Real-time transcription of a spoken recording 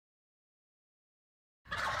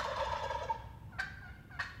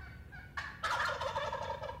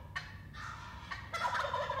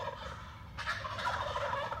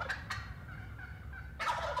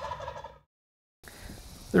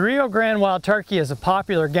The Rio Grande wild turkey is a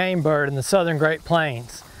popular game bird in the southern Great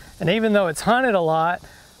Plains. And even though it's hunted a lot,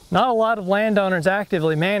 not a lot of landowners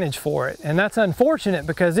actively manage for it. And that's unfortunate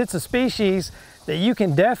because it's a species that you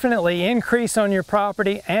can definitely increase on your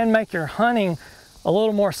property and make your hunting a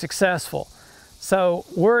little more successful. So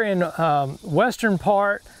we're in western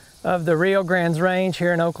part of the Rio Grande range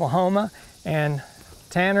here in Oklahoma. And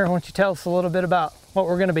Tanner, why don't you tell us a little bit about what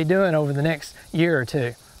we're going to be doing over the next year or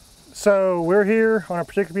two? So we're here on a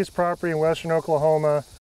particular piece of property in western Oklahoma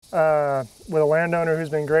with a landowner who's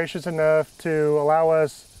been gracious enough to allow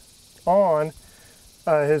us on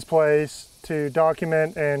his place to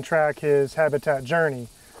document and track his habitat journey.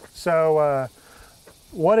 So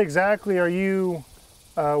what exactly are you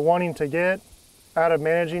wanting to get out of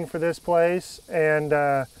managing for this place, and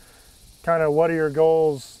kind of what are your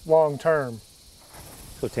goals long term?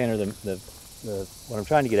 So Tanner, what I'm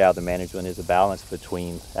trying to get out of the management is a balance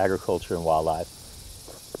between agriculture and wildlife.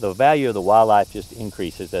 The value of the wildlife just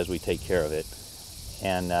increases as we take care of it.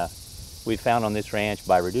 And we found on this ranch,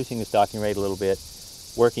 by reducing the stocking rate a little bit,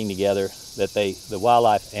 working together, that the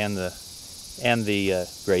wildlife and the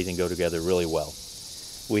grazing go together really well.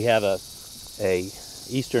 We have a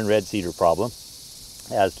eastern red cedar problem,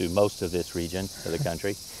 as do most of this region of the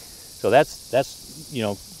country. So that's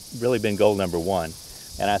really been goal number one.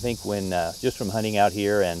 And I think when just from hunting out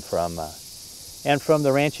here and from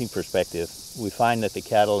the ranching perspective, we find that the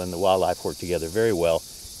cattle and the wildlife work together very well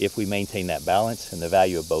if we maintain that balance, and the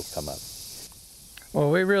value of both come up.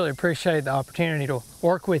 Well, we really appreciate the opportunity to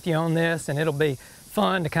work with you on this, and it'll be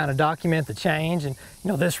fun to kind of document the change. And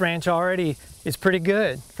this ranch already is pretty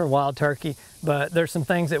good for wild turkey, but there's some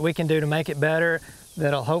things that we can do to make it better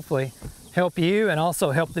that'll hopefully help you and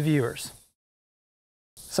also help the viewers.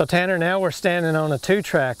 So Tanner, now we're standing on a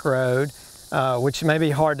 2-track road, which may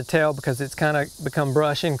be hard to tell because it's kind of become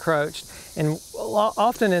brush encroached. And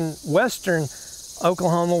often in western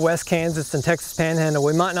Oklahoma, West Kansas, and Texas Panhandle,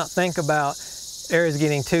 we might not think about areas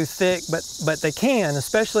getting too thick, but they can,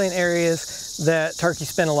 especially in areas that turkeys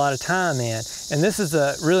spend a lot of time in. And this is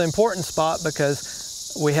a really important spot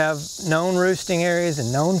because we have known roosting areas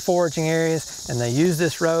and known foraging areas, and they use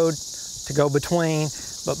this road to go between.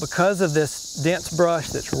 But because of this dense brush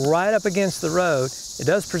that's right up against the road, it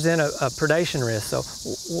does present a predation risk. So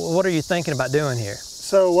what are you thinking about doing here?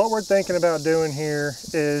 So what we're thinking about doing here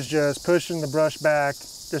is just pushing the brush back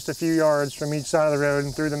just a few yards from each side of the road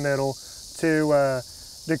and through the middle to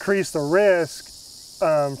decrease the risk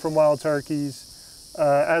from wild turkeys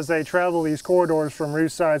as they travel these corridors from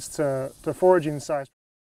roost sites to foraging sites.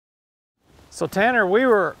 So Tanner, we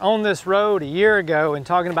were on this road a year ago and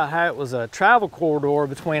talking about how it was a travel corridor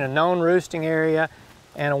between a known roosting area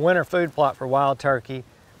and a winter food plot for wild turkey,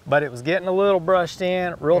 but it was getting a little brushed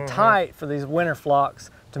in, real tight for these winter flocks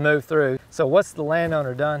to move through. So what's the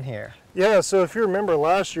landowner done here? Yeah, so if you remember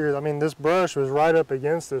last year, I mean, this brush was right up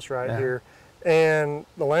against this right here. And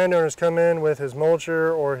the landowner's come in with his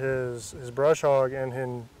mulcher or his brush hog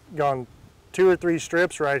and gone 2 or 3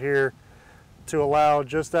 strips right here to allow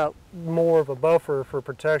just that more of a buffer for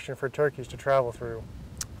protection for turkeys to travel through.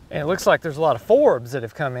 And it looks like there's a lot of forbs that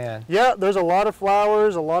have come in. Yeah, there's a lot of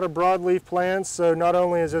flowers, a lot of broadleaf plants, so not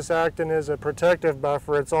only is this acting as a protective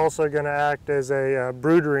buffer, it's also going to act as a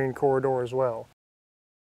broodering corridor as well.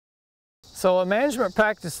 So a management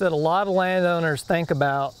practice that a lot of landowners think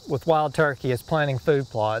about with wild turkey is planting food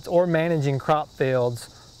plots or managing crop fields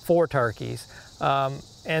for turkeys.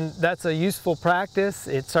 And that's a useful practice.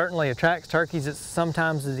 It certainly attracts turkeys at some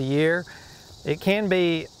times of the year. It can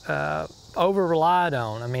be over-relied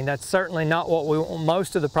on. I mean, that's certainly not what we want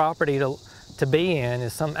most of the property to be in,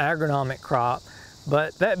 is some agronomic crop.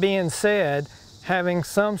 But that being said, having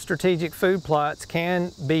some strategic food plots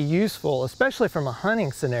can be useful, especially from a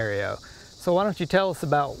hunting scenario. So why don't you tell us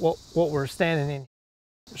about what we're standing in?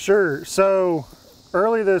 Sure. So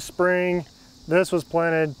early this spring, this was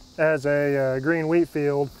planted as a green wheat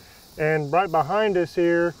field, and right behind us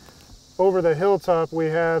here over the hilltop we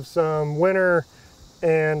have some winter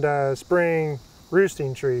and spring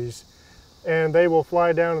roosting trees, and they will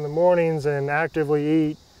fly down in the mornings and actively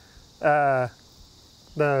eat the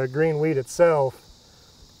green wheat itself.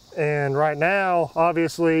 And right now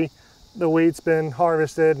obviously the wheat's been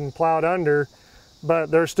harvested and plowed under,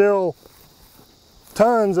 but there's still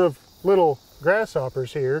tons of little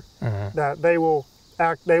grasshoppers here that they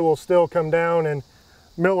will still come down and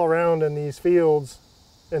mill around in these fields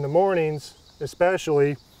in the mornings,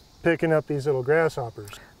 especially picking up these little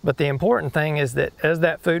grasshoppers. But the important thing is that as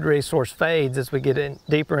that food resource fades, as we get in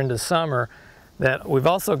deeper into summer, that we've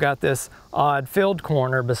also got this odd field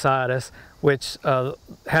corner beside us which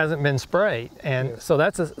hasn't been sprayed. And Yes. so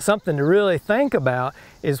that's something to really think about,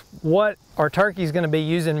 is what our turkey's going to be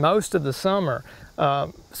using most of the summer,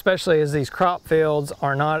 especially as these crop fields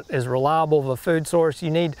are not as reliable of a food source.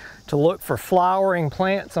 You need to look for flowering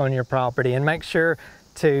plants on your property and make sure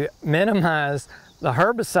to minimize the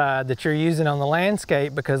herbicide that you're using on the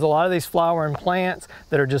landscape, because a lot of these flowering plants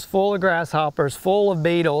that are just full of grasshoppers, full of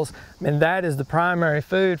beetles, I mean, that is the primary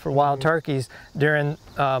food for wild turkeys during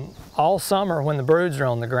all summer when the broods are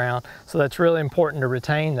on the ground. So that's really important to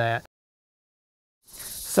retain that.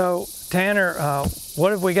 So Tanner,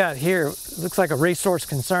 what have we got here? It looks like a resource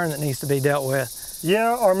concern that needs to be dealt with.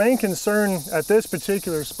 Yeah, our main concern at this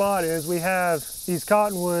particular spot is we have these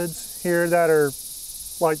cottonwoods here that are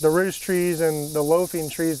like the roost trees and the loafing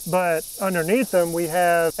trees, but underneath them we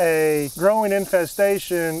have a growing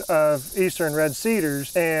infestation of eastern red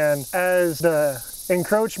cedars, and as the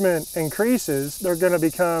encroachment increases, they're going to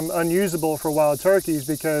become unusable for wild turkeys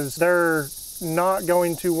because they're not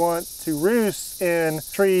going to want to roost in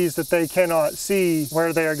trees that they cannot see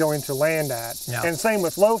where they are going to land at. Yeah. And same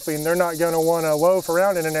with loafing, they're not going to want to loaf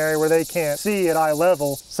around in an area where they can't see at eye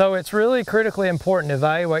level. So it's really critically important to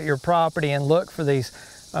evaluate your property and look for these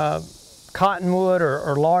cottonwood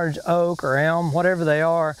or large oak or elm, whatever they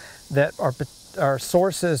are, that are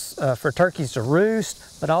sources for turkeys to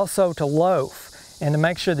roost, but also to loaf, and to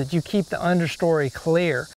make sure that you keep the understory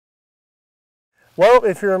clear. Well,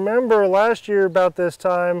 if you remember last year about this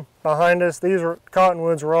time behind us, these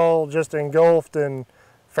cottonwoods were all just engulfed in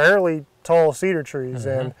fairly tall cedar trees.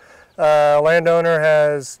 And landowner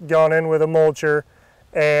has gone in with a mulcher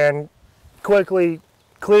and quickly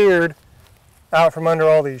cleared out from under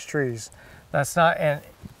all these trees. That's not, and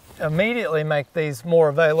immediately make these more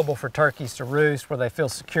available for turkeys to roost where they feel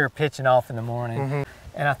secure pitching off in the morning.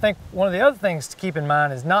 And I think one of the other things to keep in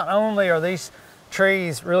mind is not only are these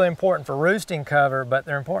trees really important for roosting cover, but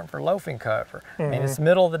they're important for loafing cover. I mean, it's the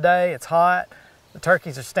middle of the day, it's hot, the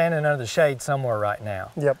turkeys are standing under the shade somewhere right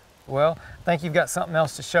now. Yep. Well, I think you've got something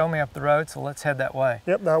else to show me up the road, so let's head that way.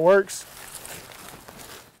 Yep, that works.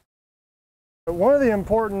 One of the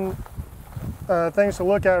important things to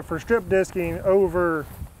look at for strip disking over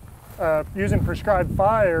using prescribed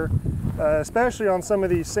fire, especially on some of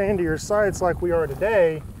these sandier sites like we are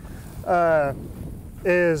today,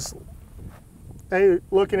 is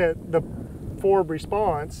looking at the forb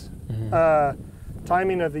response,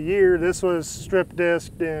 timing of the year. This was strip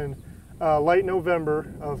disked in late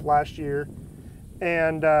November of last year,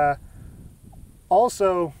 and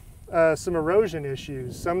also some erosion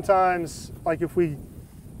issues. Sometimes, like if we,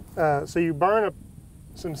 so you burn up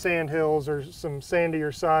some sand hills or some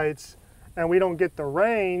sandier sites and we don't get the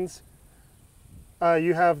rains,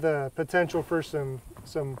 you have the potential for some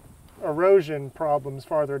erosion problems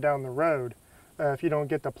farther down the road if you don't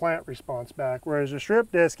get the plant response back. Whereas the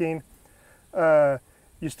strip disking,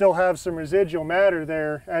 you still have some residual matter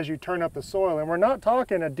there as you turn up the soil. And we're not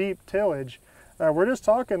talking a deep tillage. We're just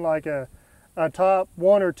talking like a top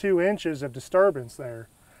 1 or 2 inches of disturbance there.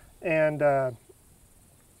 And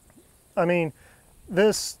I mean,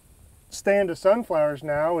 this stand of sunflowers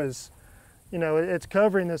now is, you know, it's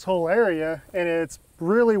covering this whole area, and it's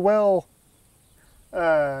really well,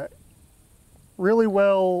 the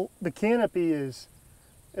canopy is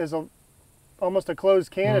almost a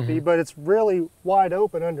closed canopy, but it's really wide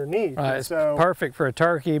open underneath. Right, it's perfect for a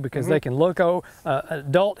turkey because they can look over,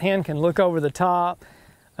 adult hen can look over the top,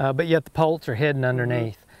 but yet the poults are hidden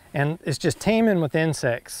underneath. And it's just teeming with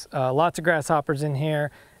insects. Lots of grasshoppers in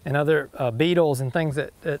here and other beetles and things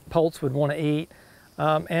that poults would want to eat.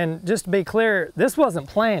 And just to be clear, this wasn't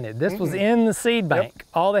planted. This was in the seed bank. Yep.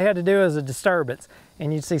 All they had to do is a disturbance,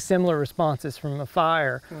 and you'd see similar responses from a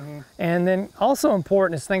fire. And then also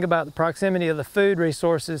important is think about the proximity of the food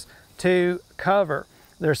resources to cover.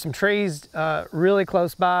 There's some trees really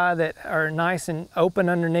close by that are nice and open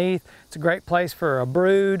underneath. It's a great place for a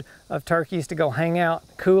brood of turkeys to go hang out,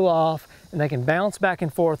 cool off, and they can bounce back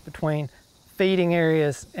and forth between feeding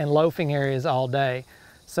areas and loafing areas all day.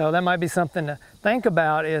 So that might be something to think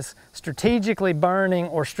about, is strategically burning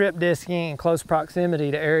or strip disking in close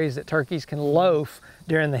proximity to areas that turkeys can loaf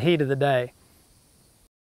during the heat of the day.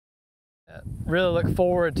 Really look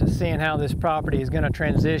forward to seeing how this property is going to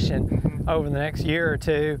transition over the next year or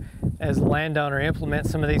two as the landowner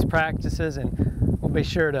implements some of these practices, and we'll be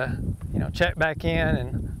sure to, you know, check back in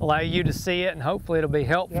and allow you to see it, and hopefully it'll be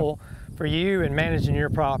helpful for you in managing your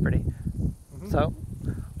property. So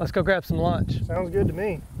let's go grab some lunch. Sounds good to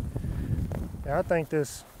me. Yeah, I think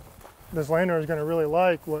this landowner is going to really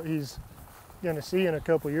like what he's going to see in a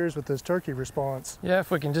couple of years with this turkey response. Yeah,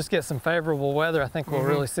 if we can just get some favorable weather, I think we'll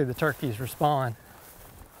really see the turkeys respond.